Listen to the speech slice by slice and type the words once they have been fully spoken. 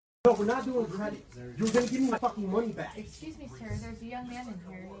No, we're not doing credit. You're gonna give me my fucking money back. Excuse me, sir. There's a young man in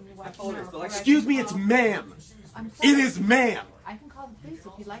here. Excuse me, it's ma'am. It is ma'am. I can call the police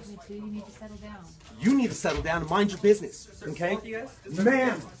if you'd like me to. You need to settle down. You need to settle down and mind your business, okay?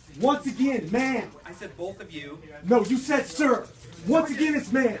 Ma'am, once again, ma'am. I said both of you. No, you said sir. Once again,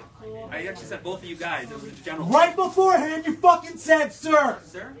 it's ma'am. I actually said both of you guys. It was a general. Right beforehand, you fucking said sir.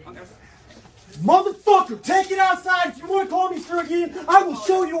 Sir? Okay. Motherfucker, take it outside. If you want to call me sir again, I will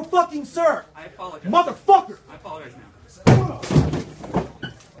show you a fucking sir. I apologize. Motherfucker. I apologize now.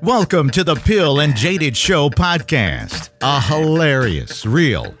 Welcome to the Pill and Jaded Show podcast, a hilarious,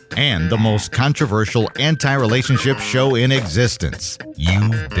 real, and the most controversial anti-relationship show in existence.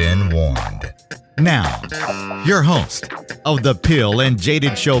 You've been warned. Now, your host of the Pill and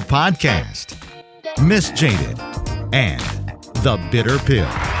Jaded Show podcast, Miss Jaded and the Bitter Pill.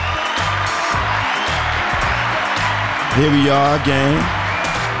 Here we are again,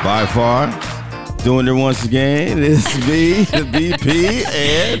 by far, doing it once again. It's me, the BP,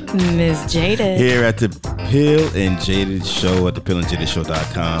 and Miss Jaded. Here at the Pill and Jaded Show at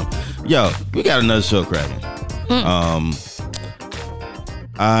thepillandjadedshow.com. Yo, we got another show cracking.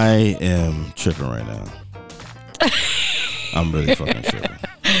 I am tripping right now. I'm really fucking tripping.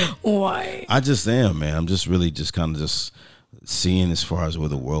 Why? I just am, man. I'm just really just kind of just seeing as far as where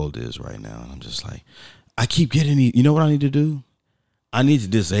the world is right now. And I'm just like, I keep getting, you know what I need to do? I need to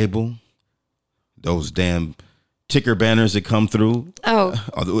disable those damn ticker banners that come through. Oh.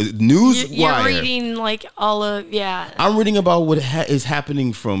 News You're wire. reading like all of, yeah. I'm reading about what is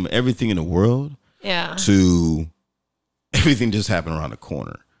happening from everything in the world to everything just happened around the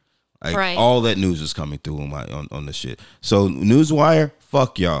corner. Like right. All that news is coming through on the shit. So Newswire,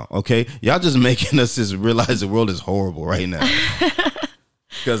 fuck y'all, okay? Y'all just making us just realize the world is horrible right now.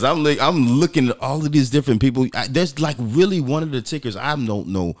 Because I'm looking at all of these different people. There's like really one of the tickers. I don't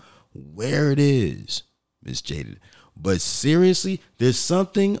know where it is, Miss Jaded. But seriously, there's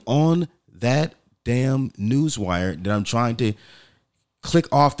something on that damn Newswire that I'm trying to click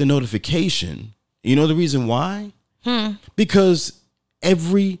off the notification. You know the reason why? Because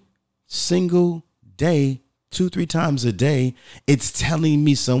every single day, 2-3 times a day, it's telling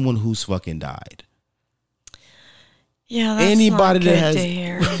me someone who's fucking died. Yeah, that's anybody not good that has to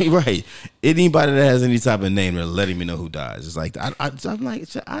hear. right, anybody that has any type of name, they're letting me know who dies. It's like I'm like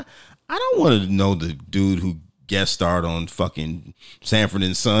I don't want to know the dude who guest starred on fucking Sanford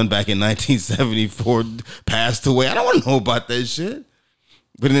and Son back in 1974 passed away. I don't want to know about that shit.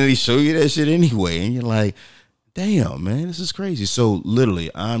 But then they show you that shit anyway, and you're like, damn, man, this is crazy. So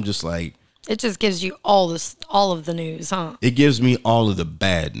literally, I'm just like, it just gives you all of the news, huh? It gives me all of the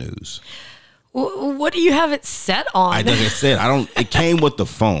bad news. What do you have it set on? Like I said, it came with the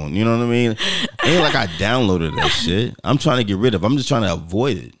phone. You know what I mean? Ain't like I downloaded that shit. I'm trying to get rid of it. I'm just trying to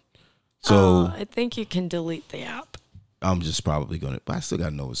avoid it. So I think you can delete the app. I'm just probably going to, but I still got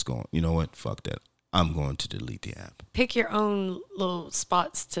to know what's going on. You know what? Fuck that. I'm going to delete the app. Pick your own little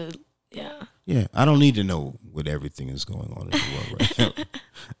spots to, yeah. Yeah, I don't need to know what everything is going on in the world right now.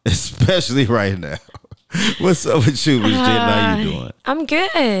 Especially right now. What's up with you, Miss Jade? How you doing? I'm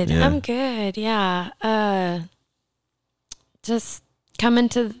good. Yeah. I'm good. Yeah. Just coming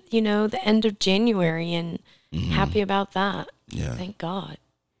to, the end of January and happy about that. Yeah. Thank God.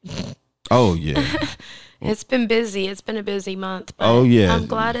 Oh, yeah. It's been busy. It's been a busy month. But oh, yeah. I'm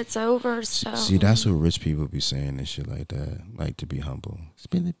glad it's over. So. See, that's what rich people be saying and shit like that. Like to be humble. It's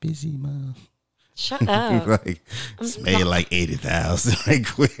been a busy month. Shut up. Like, it's made like 80,000. Like,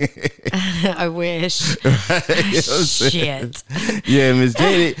 I wish. Right? You know Shit. Yeah,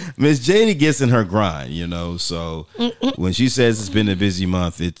 Miss Jaded gets in her grind, So when she says it's been a busy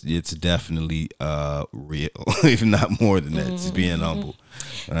month, it's definitely real, if not more than that. Just being humble.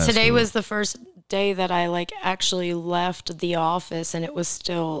 Today cool. was the first day that I actually left the office and it was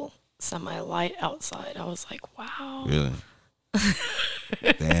still semi-light outside. I was like, wow. Really?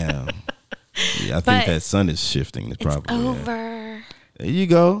 Damn. Yeah, I think that sun is shifting. It's probably over. There you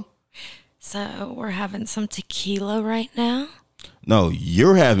go. So we're having some tequila right now. No,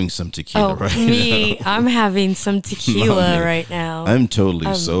 you're having some tequila right me, now. I'm having some tequila right now. I'm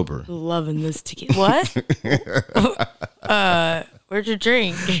totally sober. Loving this tequila. What? Where'd you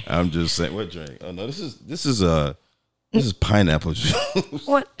drink? I'm just saying, what drink? Oh no, this is pineapple juice.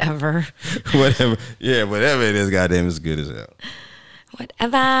 Whatever. Whatever. Yeah, whatever it is, goddamn, it's good as hell.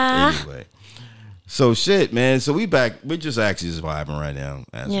 Whatever. Anyway. So shit, man. So we back. We're just actually just vibing right now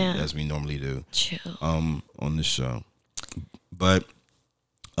as we normally do. Chill. On the show. But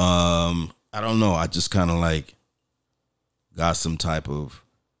I don't know. I just kind of like got some type of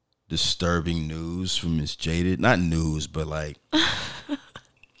disturbing news from Miss Jaded. Not news, but like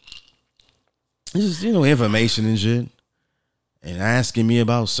just, you know, information and shit, and asking me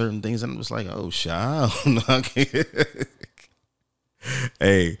about certain things. And I'm just like, oh, shit, I don't know.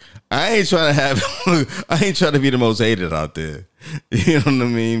 Hey, I ain't trying to be the most hated out there. You know what I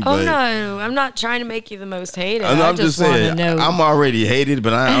mean? Oh no, I'm not trying to make you the most hated. I'm just saying, know. I'm already hated,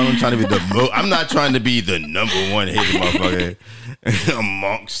 but I'm trying to be I'm not trying to be the number one hated motherfucker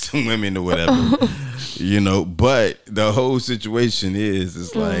amongst women or whatever. You know, but the whole situation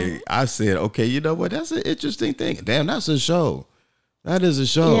is like, I said, okay, you know what? That's an interesting thing. Damn, that's a show. That is a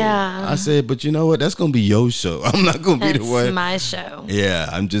show. Yeah. I said, but you know what? That's gonna be your show. I'm not gonna be the one. It's my show. Yeah,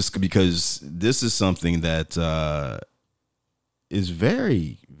 I'm just, because this is something that is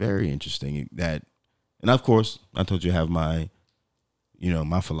very, very interesting. That, and of course, I told you I have my, you know,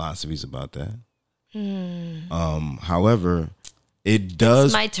 my philosophies about that. However, it does.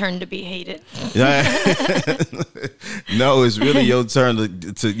 It's my turn to be hated. No, it's really your turn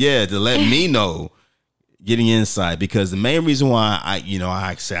to let me know, getting inside, because the main reason why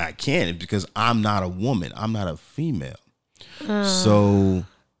I say I can't is because I'm not a woman. I'm not a female. So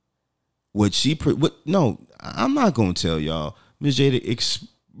I'm not going to tell y'all. Ms. Jada,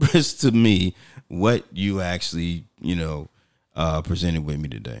 express to me what you actually, presented with me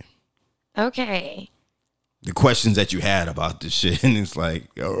today. Okay. The questions that you had about this shit, and it's like,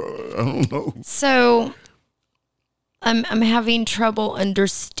 I don't know. So, I'm having trouble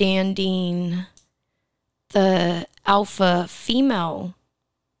understanding the alpha female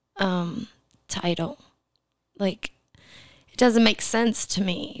title. Like, it doesn't make sense to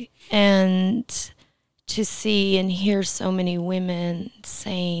me. And to see and hear so many women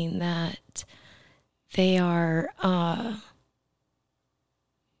saying that they are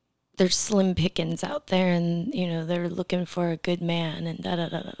they're slim pickings out there, and they're looking for a good man and da da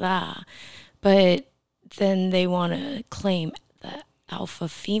da da da, but then they want to claim the alpha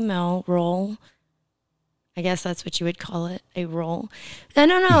female role. I guess that's what you would call it, a role. I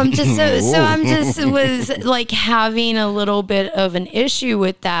don't know. I'm just was like having a little bit of an issue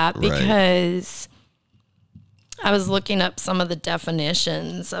with that, because I was looking up some of the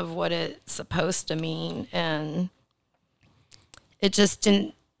definitions of what it's supposed to mean, and it just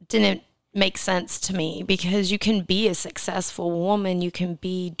didn't make sense to me, because you can be a successful woman, you can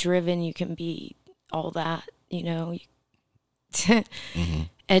be driven, you can be all that,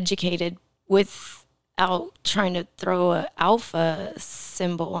 educated, without trying to throw a alpha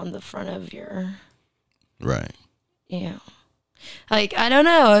symbol on the front of your right. Like, I don't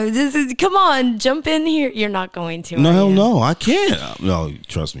know. Come on, jump in here. You're not going to. No, I can't. No,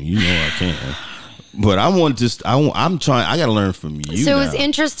 trust me. I can't. But I'm trying. I got to learn from you. So it was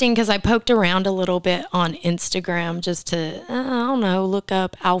interesting because I poked around a little bit on Instagram just to, I don't know, look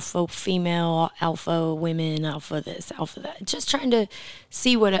up alpha female, alpha women, alpha this, alpha that. Just trying to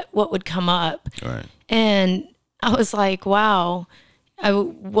see what would come up. Right. And I was like, wow. I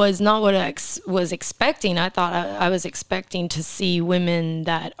was not what I was expecting. I thought I was expecting to see women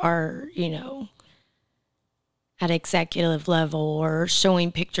that are, at executive level, or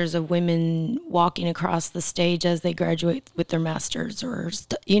showing pictures of women walking across the stage as they graduate with their masters, or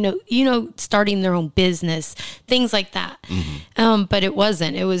starting their own business, things like that. Mm-hmm. But it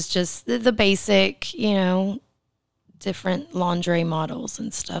wasn't. It was just the basic, different lingerie models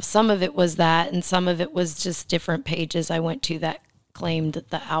and stuff. Some of it was that, and some of it was just different pages I went to that claimed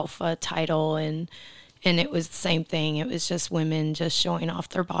the alpha title, and it was the same thing. It was just women just showing off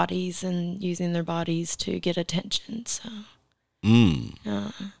their bodies and using their bodies to get attention. So it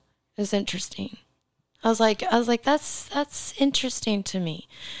was interesting. I was like that's interesting to me,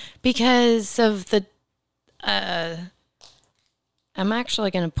 because of the I'm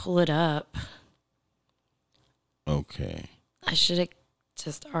actually going to pull it up. Okay. I should have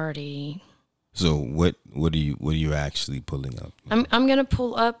just already. So what are you actually pulling up? I'm gonna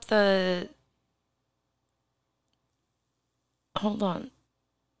pull up the. Hold on.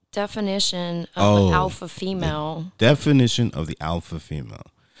 Definition of alpha female. Definition of the alpha female.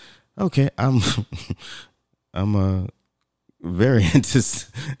 Okay, I'm very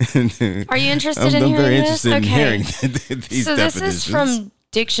interested. Are you interested in hearing this? I'm very interested in hearing these so definitions. This is from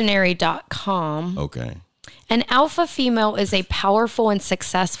dictionary.com. Okay. An alpha female is a powerful and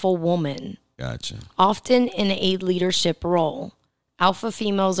successful woman. Gotcha. Often in a leadership role. Alpha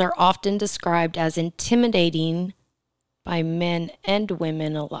females are often described as intimidating by men and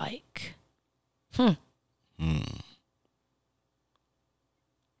women alike.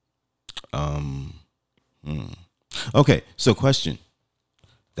 Okay, so question.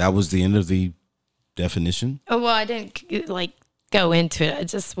 That was the end of the definition? Oh, well, I didn't go into it. It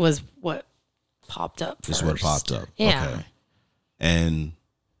just was what popped up first. This is what popped up. Yeah. Okay. And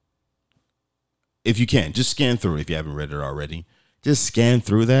if you can, just scan through it if you haven't read it already. Just scan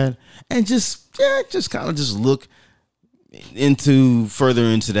through that and just kind of just look further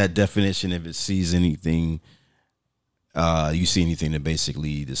into that definition. If it sees anything, you see anything that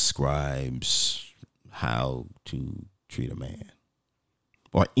basically describes how to treat a man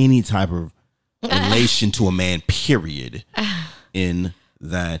or any type of relation to a man, period, in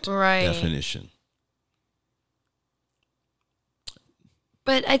that definition.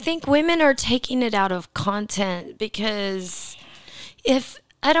 But I think women are taking it out of content because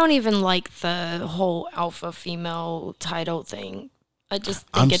I don't even like the whole alpha female title thing. I just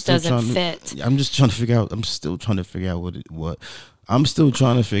think it doesn't fit. I'm just trying to figure out. I'm still trying to figure out what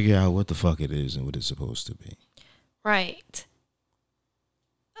the fuck it is and what it's supposed to be. Right.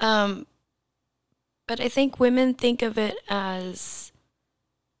 But I think women think of it as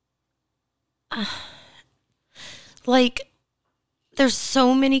like there's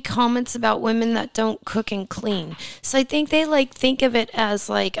so many comments about women that don't cook and clean. So I think they like think of it as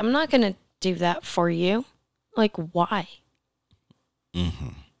like, I'm not going to do that for you. Like, why? Mm-hmm.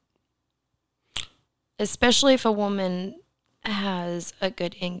 Especially if a woman has a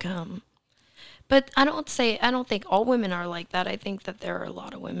good income. But I don't think all women are like that. I think that there are a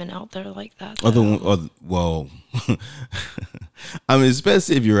lot of women out there like that. Well, I mean,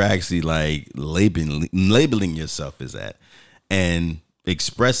 especially if you're actually like labeling yourself as that and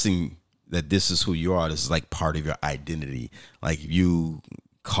expressing that this is who you are. This is like part of your identity. Like you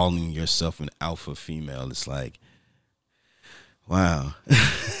calling yourself an alpha female. It's like, wow.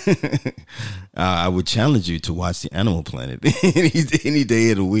 I would challenge you to watch the Animal Planet any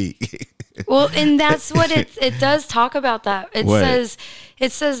day of the week. Well, and that's what it does talk about that.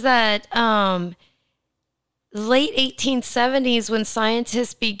 It says that late 1870s when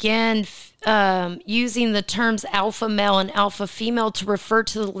scientists began using the terms alpha male and alpha female to refer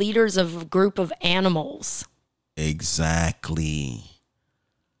to the leaders of a group of animals. Exactly.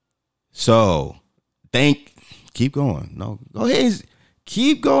 So, keep going. No, go ahead.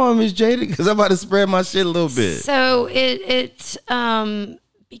 Keep going, Miss Jada, because I'm about to spread my shit a little bit. So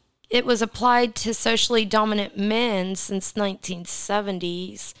it was applied to socially dominant men since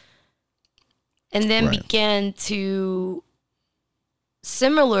 1970s, and then began to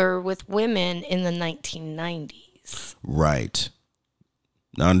similar with women in the 1990s. Right.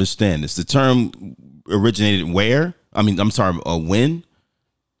 Now understand this. The term originated where? When?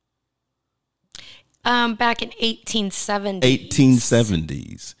 Back in 1870s.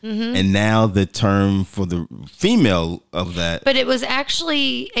 1870s. Mm-hmm. And now the term for the female of that. But it was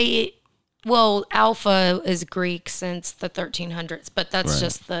actually alpha is Greek since the 1300s, but that's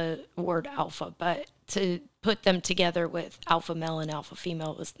just the word alpha. But to put them together with alpha male and alpha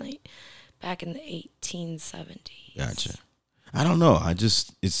female was back in the 1870s. Gotcha. I don't know.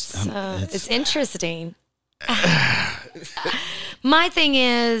 It's interesting. My thing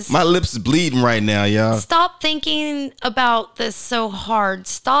is, my lips is bleeding right now, y'all. Stop thinking about this so hard.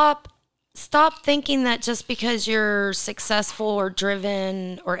 Stop thinking that just because you're successful or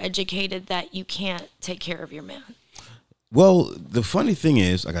driven or educated that you can't take care of your man. Well, the funny thing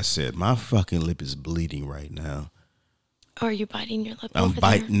is, like I said, my fucking lip is bleeding right now. Are you biting your lip? I'm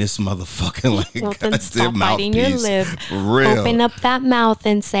biting this motherfucking like well, then stop biting your lip. For real. Open up that mouth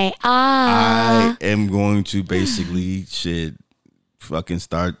and say, ah. I am going to basically fucking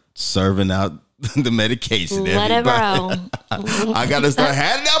start serving out the medication. Let it roll. I got to start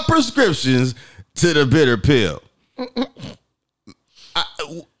handing out prescriptions to the bitter pill.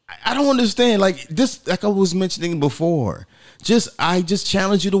 I don't understand. Like this, like I was mentioning before, I just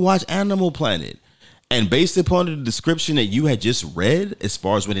challenge you to watch Animal Planet. And based upon the description that you had just read, as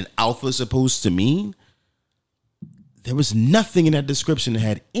far as what an alpha is supposed to mean, there was nothing in that description that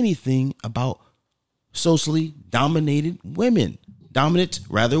had anything about socially dominant women. No.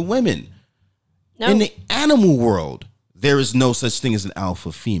 In the animal world, there is no such thing as an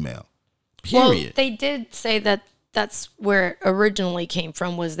alpha female. Period. Well, they did say that that's where it originally came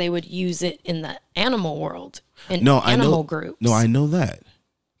from, was they would use it in the animal world, animal groups. No, I know that.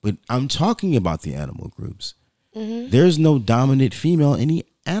 But I'm talking about the animal groups. Mm-hmm. There's no dominant female in any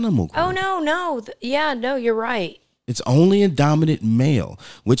animal group. Oh, no. Yeah, no, you're right. It's only a dominant male,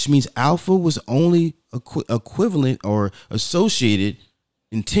 which means alpha was only equivalent or associated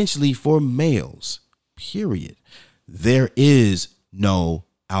intentionally for males, period. There is no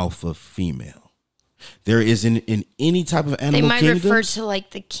alpha female. There isn't in any type of animal kingdom. They might refer to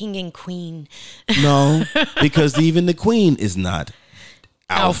like the king and queen. No, because even the queen is not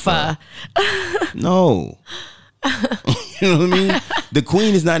alpha. No. You know what I mean? The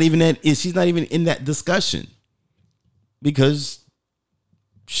queen is not even she's not even in that discussion. Because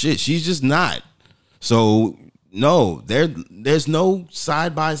she's just not. So no, there's no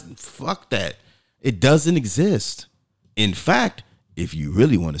side by. Fuck that. It doesn't exist. In fact, if you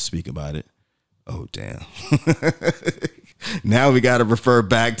really want to speak about it, oh damn. Now we got to refer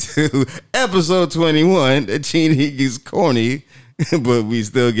back to episode 21. That Chingy's corny, but we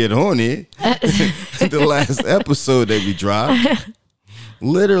still get horny. The last episode that we dropped.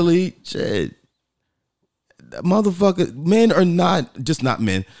 Literally, shit. Motherfucker, men are not, just not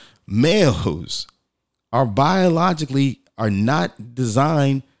men, males are biologically are not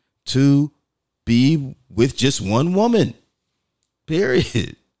designed to be with just one woman.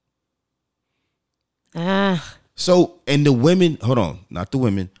 Period. So, and the women, hold on, not the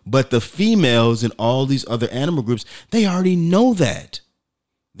women, but the females in all these other animal groups, they already know that.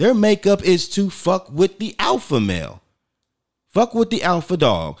 Their makeup is to fuck with the alpha male. Fuck with the alpha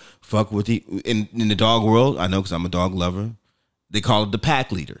dog. Fuck with the, in the dog world, I know because I'm a dog lover, they call it the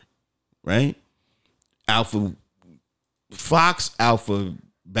pack leader, right? Alpha fox, alpha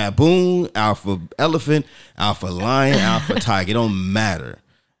baboon, alpha elephant, alpha lion, alpha tiger. It don't matter.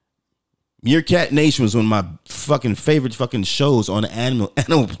 Meerkat Nation was one of my fucking favorite fucking shows on the Animal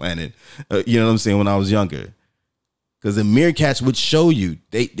Planet. You know what I'm saying? When I was younger, because the meerkats would show you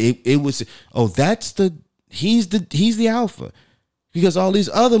it was, oh, he's the alpha, because all these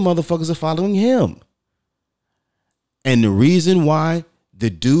other motherfuckers are following him. And the reason why the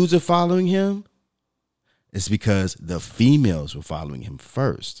dudes are following him is because the females were following him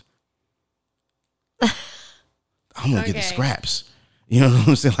first. I'm gonna get the scraps. You know what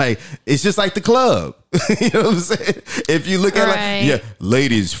I'm saying? Like, it's just like the club. You know what I'm saying? If you look at like, yeah,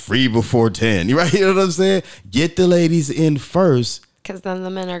 ladies free before 10. You right? You know what I'm saying? Get the ladies in first. Because then the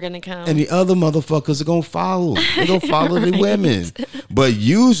men are going to come. And the other motherfuckers are going to follow. They're going to follow the women. But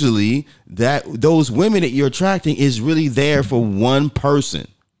usually those women that you're attracting is really there for one person.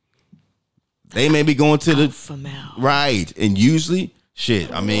 They may be going to alpha male. Right. And usually,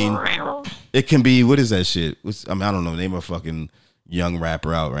 shit, I mean, it can be, what is that shit? I don't know. Name a fucking young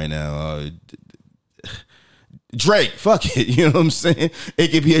rapper out right now. Drake, fuck it. You know what I'm saying? It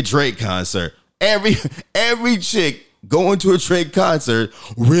could be a Drake concert. Every chick going to a Drake concert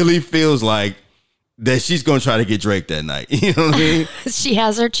really feels like that she's going to try to get Drake that night. You know what I mean? She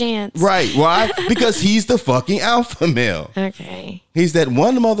has her chance. Right. Why? Because he's the fucking alpha male. Okay. He's that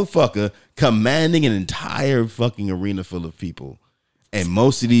one motherfucker commanding an entire fucking arena full of people. And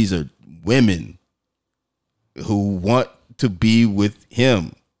most of these are women who want to be with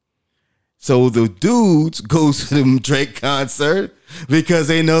him. So the dudes go to the Drake concert because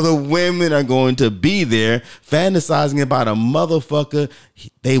they know the women are going to be there fantasizing about a motherfucker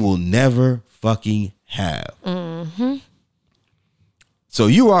they will never fucking have. Mm-hmm. So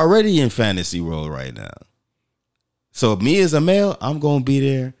you are already in fantasy world right now. So me as a male, I'm going to be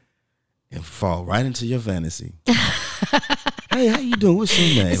there and fall right into your fantasy. Hey, how you doing? What's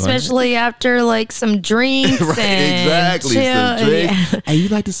your name? Especially after like some drinks. Right, and exactly. chill. Some drinks. Yeah. Hey, you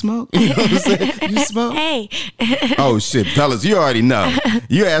like to smoke? You know what I'm saying? You smoke? Hey. Oh shit, fellas, you already know.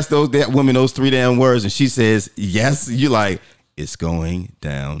 You ask that woman those 3 damn words and she says yes, you like, it's going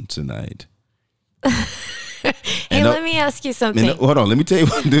down tonight. Hey, let me ask you something. Hold on, let me tell you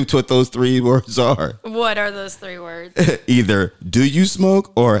what those 3 words are. What are those 3 words? Either do you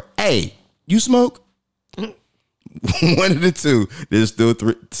smoke or hey, you smoke? One of the two. There's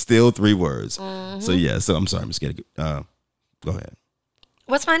still 3 words. Mm-hmm. So yeah. So I'm sorry, Miss Katie. Go ahead.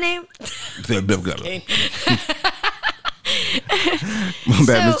 What's my name? My bad,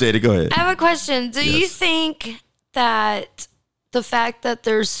 Miss Jada. Go ahead. I have a question. Do you think that the fact that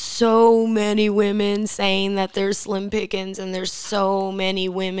there's so many women saying that there's slim pickings and there's so many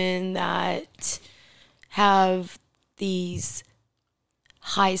women that have these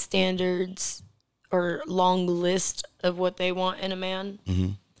high standards or long list of what they want in a man. Mm-hmm.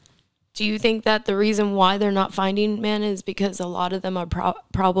 Do you think that the reason why they're not finding men is because a lot of them are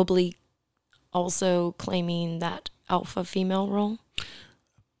probably also claiming that alpha female role?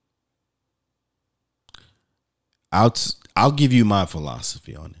 I'll give you my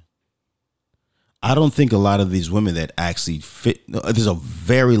philosophy on it. I don't think a lot of these women that actually fit, there's a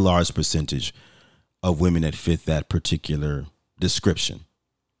very large percentage of women that fit that particular description,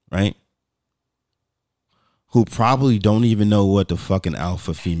 right? Who probably don't even know what the fucking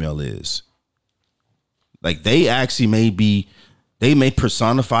alpha female is. Like they actually may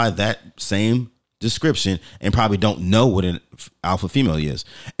personify that same description and probably don't know what an alpha female is.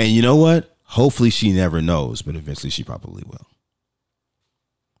 And you know what? Hopefully she never knows, but eventually she probably will.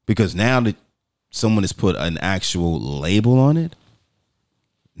 Because now that someone has put an actual label on it,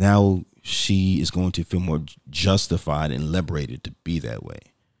 now she is going to feel more justified and liberated to be that way.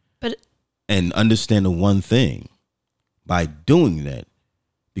 And understand the one thing by doing that,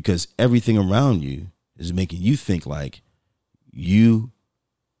 because everything around you is making you think like you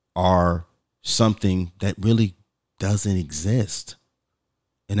are something that really doesn't exist.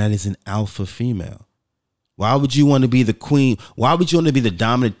 And that is an alpha female. Why would you want to be the queen? Why would you want to be the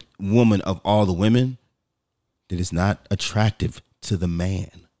dominant woman of all the women that is not attractive to the man?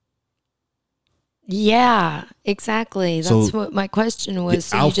 Yeah, exactly. That's So, what my question was.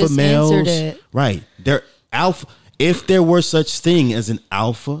 So you Alpha just males, answered it. right? They're alpha. If there were such thing as an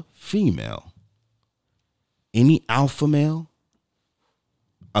alpha female, any alpha male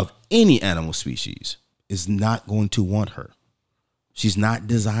of any animal species is not going to want her. She's not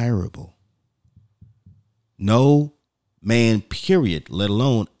desirable. No man, period, let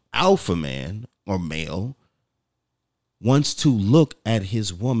alone alpha man or male, wants to look at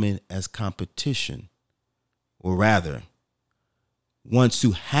his woman as competition, or rather, wants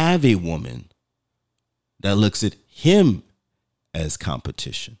to have a woman that looks at him as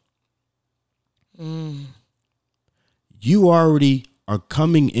competition. You already are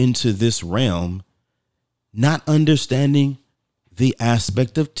coming into this realm not understanding the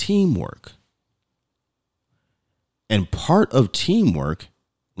aspect of teamwork. And part of teamwork,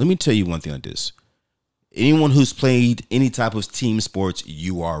 let me tell you one thing on this. Anyone who's played any type of team sports,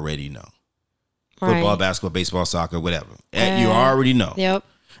 you already know. Football, Right. basketball, baseball, soccer, whatever. And you already know. Yep.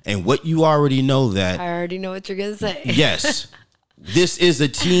 And what you already know that, I already know what you're going to say. yes, this is a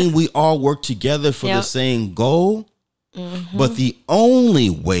team. We all work together for the Yep. same goal. But the only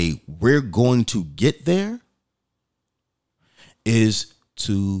way we're going to get there is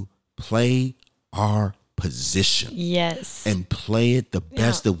to play our position Yes. and play it the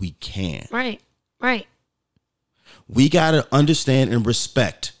best that we can. Right. Right. We got to understand and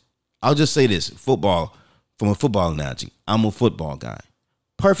respect. I'll just say this, football, from a football analogy. I'm a football guy.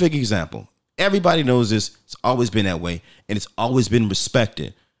 Perfect example. Everybody knows this. It's always been that way, and it's always been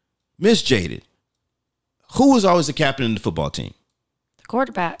respected. Miss Jaded, who was always the captain of the football team? The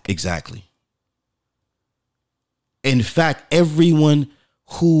quarterback. Exactly. In fact, everyone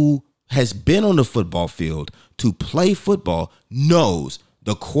who has been on the football field to play football knows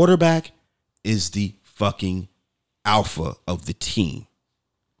the quarterback is the fucking alpha of the team.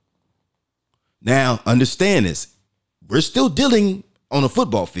 Now, understand this. We're still dealing on a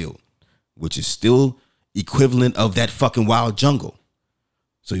football field, which is still equivalent of that fucking wild jungle.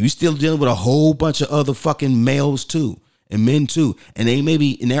 So you still dealing with a whole bunch of other fucking males too, and men too. And they may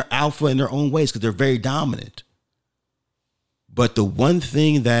be in their alpha in their own ways because they're very dominant. But the one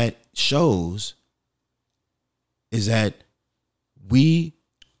thing that shows is that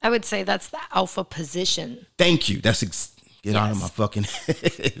I would say that's the alpha position. thank you. Get out of my fucking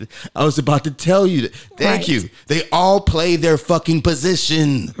head. I was about to tell you that. Thank Right. you. They all play their fucking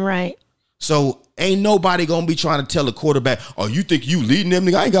position. Right. So ain't nobody gonna be trying to tell a quarterback, oh, you think you leading them?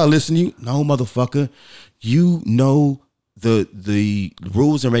 Nigga, I ain't gotta listen to you. No, motherfucker. You know the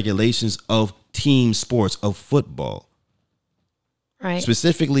rules and regulations of team sports, of football. Right.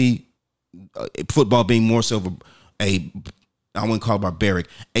 Specifically, football being more so of I wouldn't call it barbaric,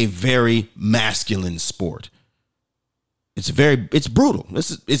 a very masculine sport. It's brutal.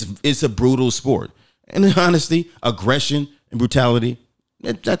 It's a brutal sport. And in honesty, aggression and brutality,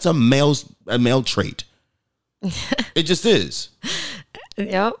 that's a male trait. It just is.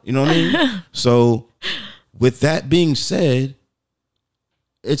 Yep. You know what I mean? So with that being said,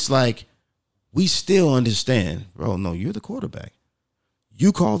 it's like we still understand, bro, no, you're the quarterback.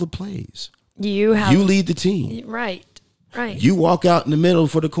 You call the plays. You lead the team. Right. Right. You walk out in the middle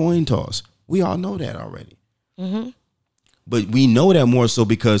for the coin toss. We all know that already. Mm-hmm. But we know that more so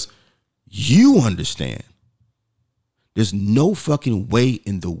because you understand. There's no fucking way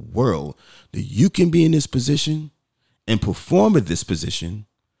in the world that you can be in this position and perform at this position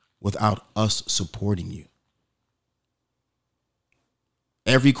without us supporting you.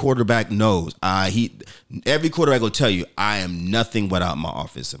 Every quarterback knows. Every quarterback will tell you, I am nothing without my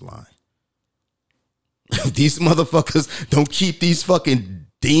offensive line. These motherfuckers don't keep these fucking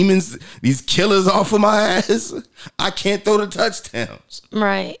demons, these killers off of my ass. I can't throw the touchdowns.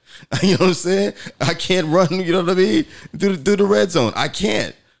 Right. You know what I'm saying? I can't run, you know what I mean, through the red zone. I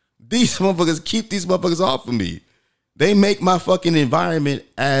can't. These motherfuckers keep these motherfuckers off of me. They make my fucking environment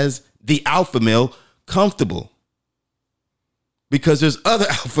as the alpha male comfortable. Because there's other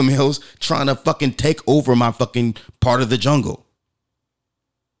alpha males trying to fucking take over my fucking part of the jungle.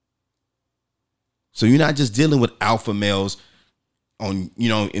 So you're not just dealing with alpha males on, you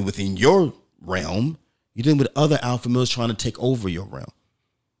know, within your realm. You're dealing with other alpha males trying to take over your realm.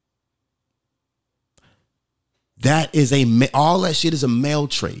 That is all that shit is a male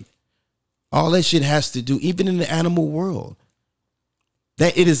trait. All that shit has to do, even in the animal world,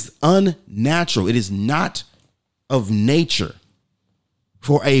 that it is unnatural. It is not of nature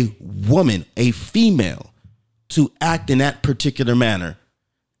for a woman, a female, to act in that particular manner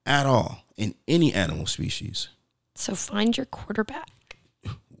at all in any animal species. So find your quarterback.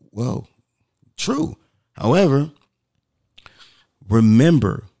 Well, true. However,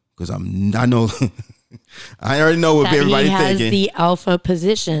 remember, because I know I already know what That everybody's he has thinking. the alpha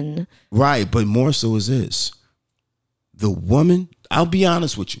position. Right, but more so is this. The woman, I'll be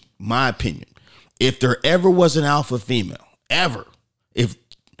honest with you, my opinion. If there ever was an alpha female, ever, if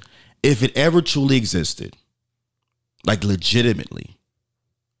it ever truly existed, like legitimately,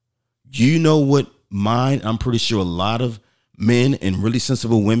 you know what I'm pretty sure a lot of men and really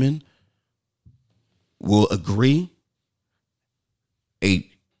sensible women will agree. A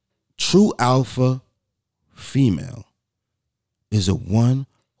true alpha female is a one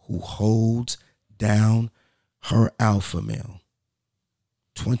who holds down her alpha male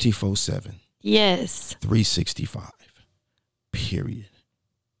 24/7, Yes. 365, period.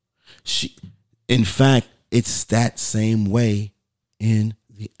 In fact, it's that same way in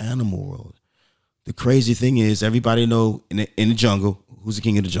the animal world. The crazy thing is, everybody know in the jungle, who's the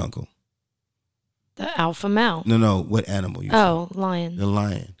king of the jungle? The alpha male. No, what animal? Oh, lion. The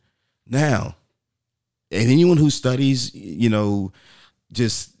lion. Now, and anyone who studies,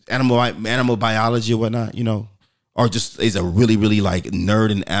 just animal biology or whatnot, or just is a really, really like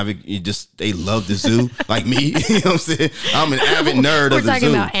nerd and avid, they love the zoo, like me. You know what I'm saying? I'm an avid nerd of the zoo. We're talking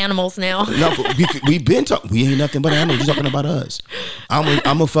about animals now. No, we've been talking. We ain't nothing but animals. You're talking about us.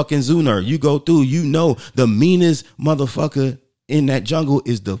 I'm a fucking zoo nerd. You go through, the meanest motherfucker in that jungle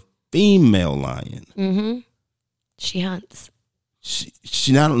is the female lion. Mm-hmm. She hunts. She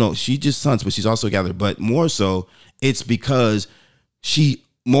I don't know. She just hunts, but she's also a gatherer. But more so, it's because she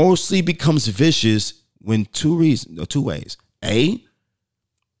mostly becomes vicious when two ways. A,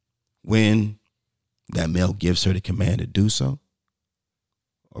 when that male gives her the command to do so.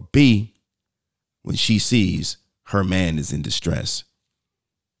 Or B, when she sees her man is in distress.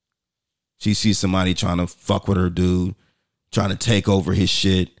 She sees somebody trying to fuck with her dude, trying to take over his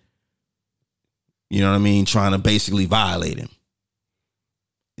shit. You know what I mean? Trying to basically violate him.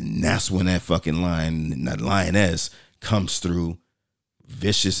 And that's when that fucking lion, that lioness, comes through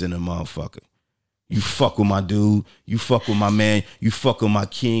vicious in a motherfucker. You fuck with my dude, you fuck with my man, you fuck with my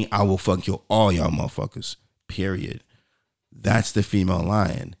king, I will fuck kill all y'all motherfuckers. Period. That's the female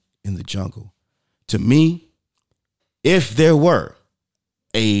lion in the jungle. To me, if there were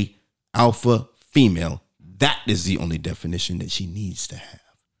a alpha female, that is the only definition that she needs to have.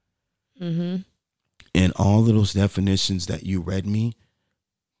 Mm-hmm. And all of those definitions that you read me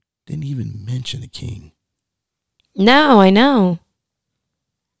didn't even mention a king. No, I know.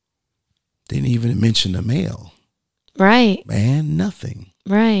 Didn't even mention a male. Right. Man, nothing.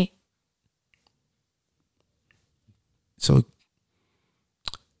 Right. So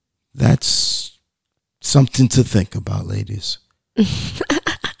that's something to think about, ladies.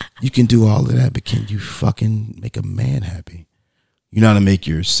 You can do all of that, but can you fucking make a man happy? You know how to make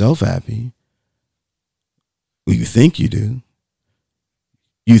yourself happy. Well, you think you do.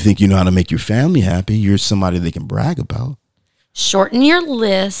 You think you know how to make your family happy. You're somebody they can brag about. Shorten your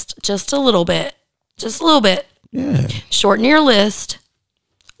list just a little bit. Just a little bit. Yeah. Shorten your list.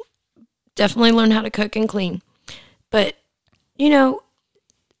 Definitely learn how to cook and clean. But,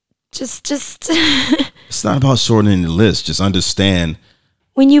 just It's not about shortening the list. Just understand.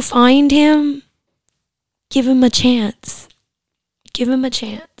 when you find him, give him a chance. Give him a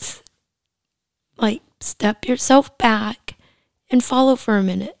chance. Like, step yourself back and follow for a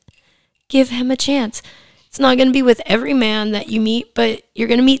minute. Give him a chance. It's not going to be with every man that you meet, but you're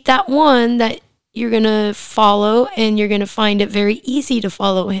going to meet that one that you're going to follow, and you're going to find it very easy to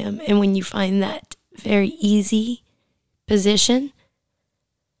follow him. And when you find that very easy position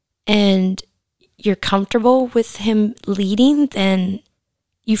and you're comfortable with him leading, then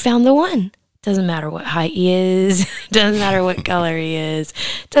you found the one. Doesn't matter what height he is. Doesn't matter what color he is.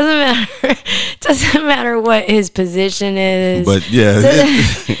 Doesn't matter what his position is. But yeah.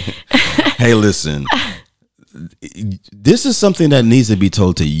 Hey, listen. This is something that needs to be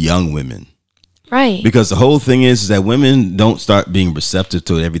told to young women. Right. Because the whole thing is that women don't start being receptive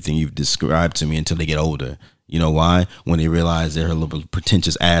to everything you've described to me until they get older. You know why? When they realize they're little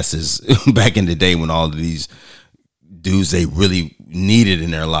pretentious asses back in the day, when all of these dudes they really needed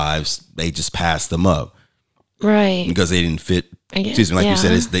in their lives, they just passed them up. Right. Because they didn't fit. Excuse me, like you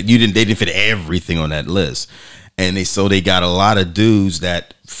said, they didn't fit everything on that list. And they got a lot of dudes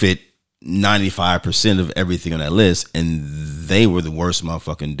that fit 95% of everything on that list, and they were the worst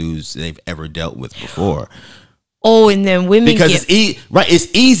motherfucking dudes they've ever dealt with before. Oh, and then women Because it's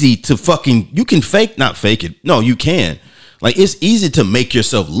easy to fucking, you can not fake it. No, you can. Like, it's easy to make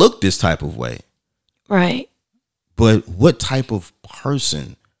yourself look this type of way. right. But what type of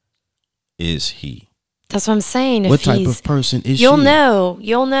person is he? That's what I'm saying. What type of person is You'll she?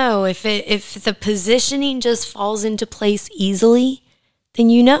 know if the positioning just falls into place easily, then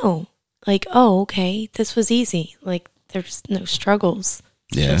you know. Like, oh, okay, this was easy. Like, there's no struggles.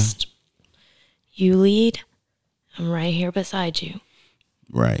 Yeah. Just you lead, I'm right here beside you.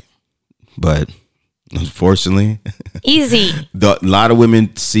 Right. But unfortunately, Easy. a lot of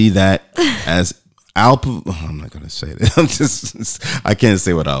women see that as alpha. I'm not going to say that. I can't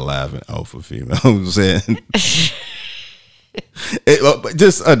say without laughing. Alpha female. I'm saying. But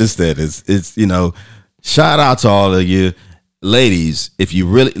just understand it's, you know, shout out to all of you ladies. If you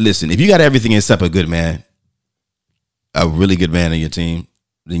really listen, if you got everything except a good man, a really good man on your team,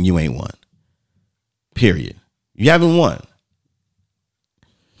 then you ain't won. Period. You haven't won.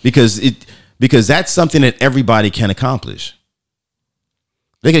 Because that's something that everybody can accomplish.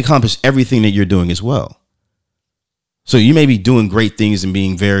 They can accomplish everything that you're doing as well. So you may be doing great things and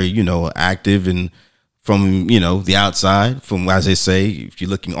being very, you know, active and from, you know, the outside, from, as they say, if you're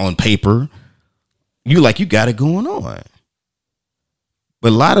looking on paper, you got it going on.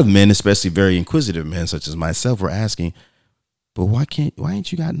 But a lot of men, especially very inquisitive men such as myself, were asking, but why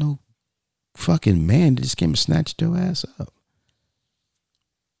ain't you got no fucking man that just came and snatched your ass up?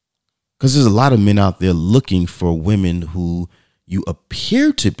 Because there's a lot of men out there looking for women who you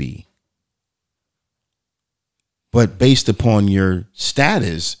appear to be, but based upon your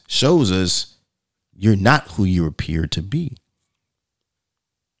status shows us you're not who you appear to be.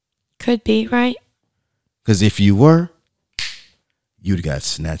 Could be, right? Because if you were, you'd got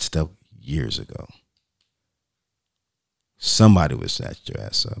snatched up years ago. Somebody would snatch your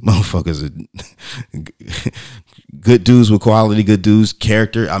ass up. Motherfuckers are good dudes with quality, good dudes,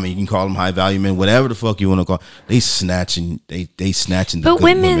 character. I mean, you can call them high value men, whatever the fuck you want to call. They snatching the good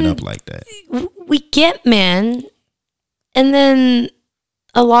women up like that. We get men, and then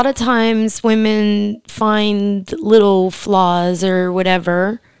a lot of times women find little flaws or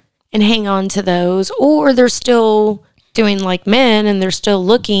whatever and hang on to those, or they're still doing like men and they're still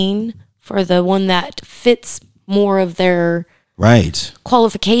looking for the one that fits more of their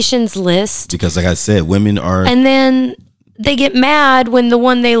qualifications list. Because like I said, women are... And then they get mad when the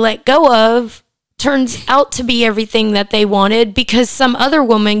one they let go of turns out to be everything that they wanted because some other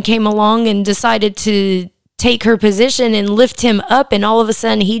woman came along and decided to take her position and lift him up, and all of a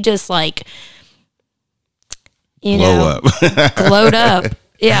sudden he just like, you know, glowed up.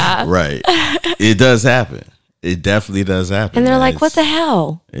 Yeah. Right. It does happen. It definitely does happen. And they're like, what the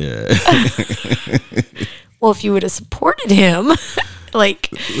hell? Yeah. Well, if you would have supported him,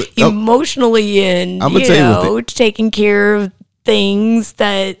 like emotionally and, I'm gonna tell you taking care of things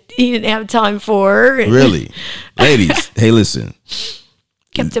that he didn't have time for. Really? Ladies, hey, listen.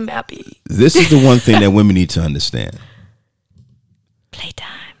 Kept him happy. This is the one thing that women need to understand.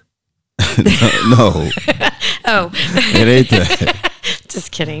 Playtime. No. Oh. It ain't that.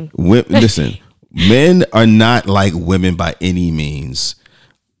 Just kidding. Listen, men are not like women by any means.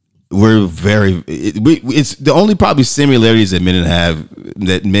 We're it's the only probably similarities that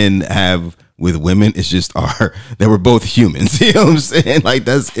men have with women is just that we're both humans. You know what I'm saying? Like,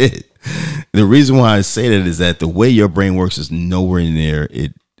 that's it. The reason why I say that is that the way your brain works is nowhere near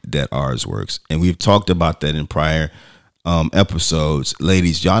that ours works. And we've talked about that in prior episodes.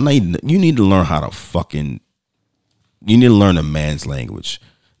 Ladies, you need to learn how to you need to learn a man's language.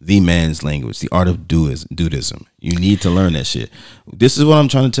 The man's language, the art of dudism. You need to learn that shit. This is what I'm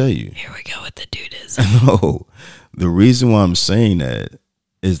trying to tell you. Here we go with the dudism. No, the reason why I'm saying that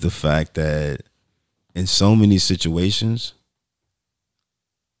is the fact that in so many situations,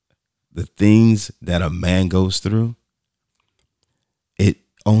 the things that a man goes through, it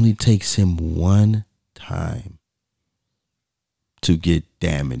only takes him one time to get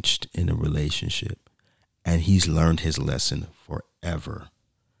damaged in a relationship, and he's learned his lesson forever.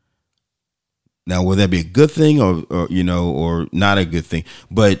 Now, will that be a good thing or not a good thing?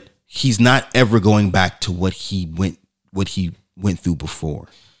 But he's not ever going back to what he went through before.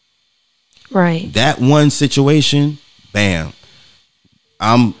 Right. That one situation, bam.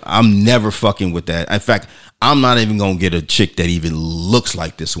 I'm never fucking with that. In fact, I'm not even gonna get a chick that even looks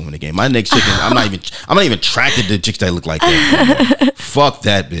like this woman again. My next chick, I'm not even attracted to chicks that look like that. Fuck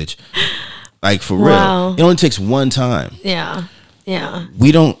that bitch. Like, for real. It only takes one time. Yeah. Yeah.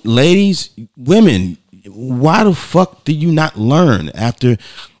 We don't, ladies, women, why the fuck do you not learn after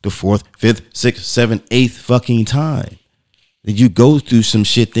the 4th, 5th, 6th, 7th, 8th fucking time. You go through some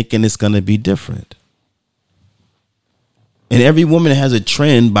shit thinking it's going to be different. And every woman has a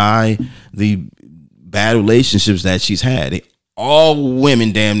trend by the bad relationships that she's had. All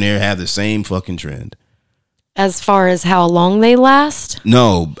women damn near have the same fucking trend. As far as how long they last?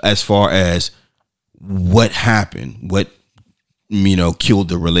 No, as far as what happened, what, killed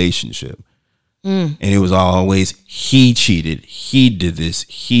the relationship. And it was always, he cheated, he did this,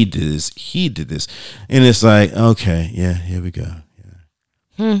 he did this, he did this. And it's like, okay, yeah, here we go.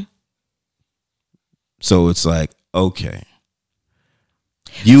 Yeah. So it's like, okay.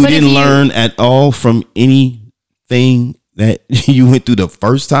 You didn't learn at all from anything that you went through the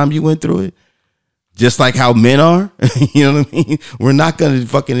first time you went through it? Just like how men are, you know what I mean? We're not going to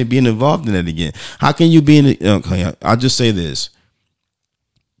fucking be involved in it again. How can you be in it? Okay, I'll just say this.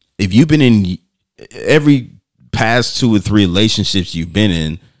 If you've been in every past 2 or 3 relationships you've been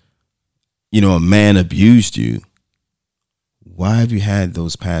in, a man abused you. Why have you had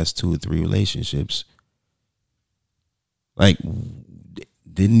those past 2 or 3 relationships? Like,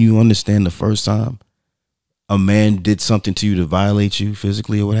 didn't you understand the first time a man did something to you to violate you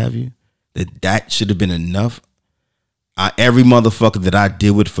physically or what have you? That should have been enough. Every motherfucker that I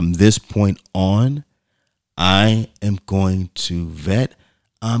deal with from this point on, I am going to vet.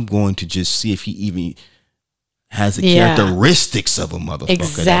 I'm going to just see if he even has the characteristics of a motherfucker.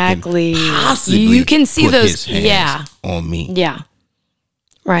 Exactly. That can possibly you can see put those. his hands on me. Yeah.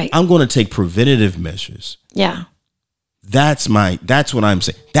 Right. I'm going to take preventative measures. Yeah. That's what I'm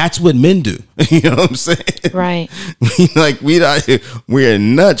saying. That's what men do. You know what I'm saying? Right. We're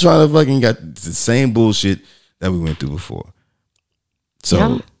not trying to fucking got the same bullshit that we went through before.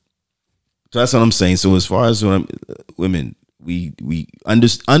 So that's what I'm saying. So as far as women, we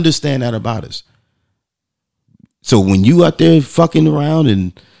understand that about us. So when you out there fucking around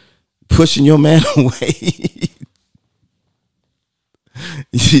and pushing your man away,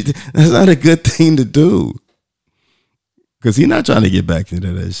 that's not a good thing to do. Because he's not trying to get back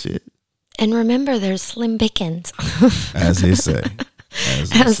into that shit. And remember, there's slim pickings. As they say.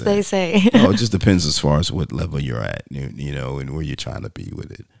 As they say. It just depends as far as what level you're at, and where you're trying to be with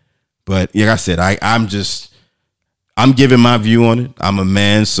it. But like I said, I'm giving my view on it. I'm a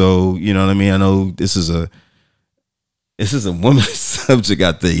man, so you know what I mean? I know this is a woman's subject,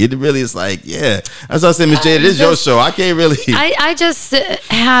 I think. It really is like, yeah. As I said, Miss Jada, this is your show. I can't really. I just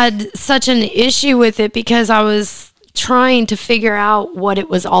had such an issue with it because I was trying to figure out what it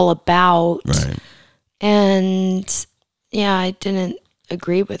was all about. Right. And I didn't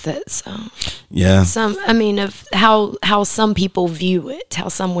agree with it. So yeah. Of how some people view it, how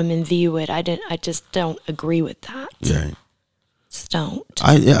some women view it. I just don't agree with that. Right. Just don't.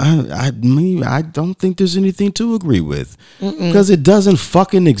 I don't think there's anything to agree with because it doesn't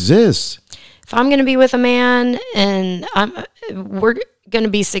fucking exist. If I'm going to be with a man and we're going to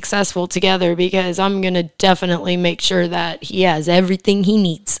be successful together because I'm going to definitely make sure that he has everything he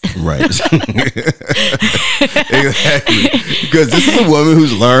needs. Right. Exactly. Because this is a woman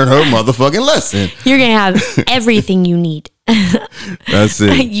who's learned her motherfucking lesson. You're going to have everything you need. That's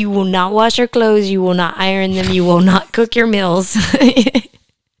it. You will not wash your clothes. You will not iron them. You will not cook your meals.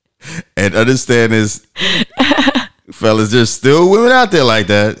 And understand this, fellas, there's still women out there like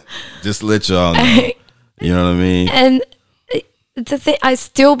that. Just to let y'all know. You know what I mean? And the thing, I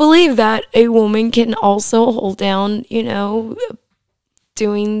still believe that a woman can also hold down,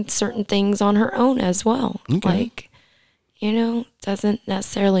 doing certain things on her own as well. Okay. Doesn't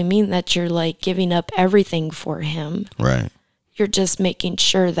necessarily mean that you're like giving up everything for him. Right. You're just making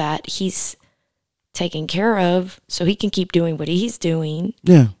sure that he's taken care of so he can keep doing what he's doing.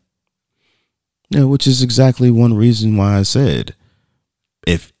 Yeah. Yeah, which is exactly one reason why I said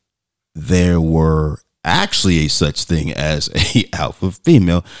if there were actually a such thing as a alpha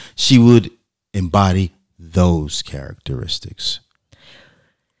female, she would embody those characteristics.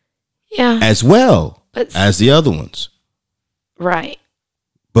 Yeah. As well as the other ones. Right.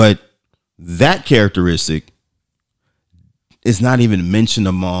 But that characteristic is not even mentioned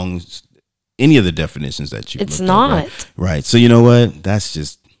among any of the definitions that you. It's not. Right. So you know what? That's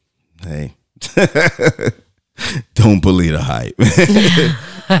just, hey, don't believe the hype.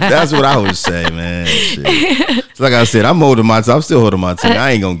 That's what I would say, man. Shit. So like I said, I'm still holding my tongue.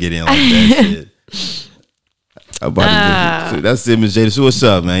 I ain't gonna get in like that shit. That's it, Miss Jada. So what's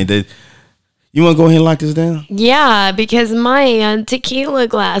up, man? You want to go ahead and lock this down? Yeah, because my tequila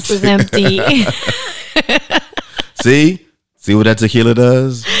glass is empty. See what that tequila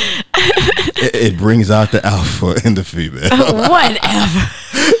does? It brings out the alpha in the female. Whatever.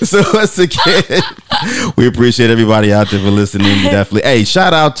 So once again, we appreciate everybody out there for listening. Definitely. Hey,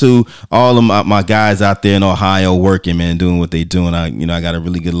 shout out to all of my guys out there in Ohio working, man, doing what they doing. I got a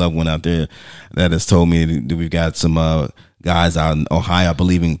really good loved one out there that has told me that we've got some guys out in Ohio, I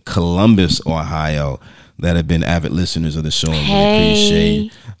believe in Columbus, Ohio, that have been avid listeners of the show. And really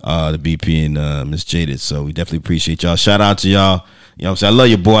appreciate the BP and Miss Jaded. So we definitely appreciate y'all. Shout out to y'all. You know what I'm saying? I love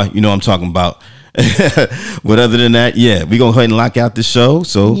you, boy. You know what I'm talking about. But other than that, yeah, we're going to go ahead and lock out the show.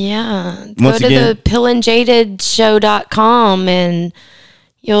 So yeah, go to the pillandjadedshow.com and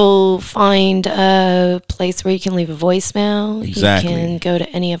you'll find a place where you can leave a voicemail. Exactly. You can go to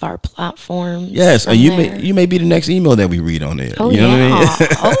any of our platforms. Yes, and you may be the next email that we read on there. Oh, you know what I mean?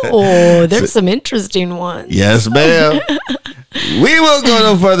 Oh, there's some interesting ones. Yes, ma'am. We won't go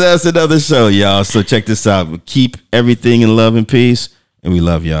no further. That's another show, y'all. So check this out. We keep everything in love and peace, and we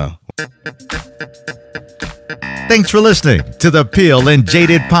love y'all. Thanks for listening to the Peel and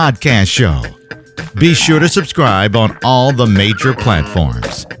Jaded Podcast Show. Be sure to subscribe on all the major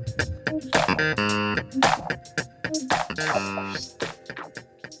platforms.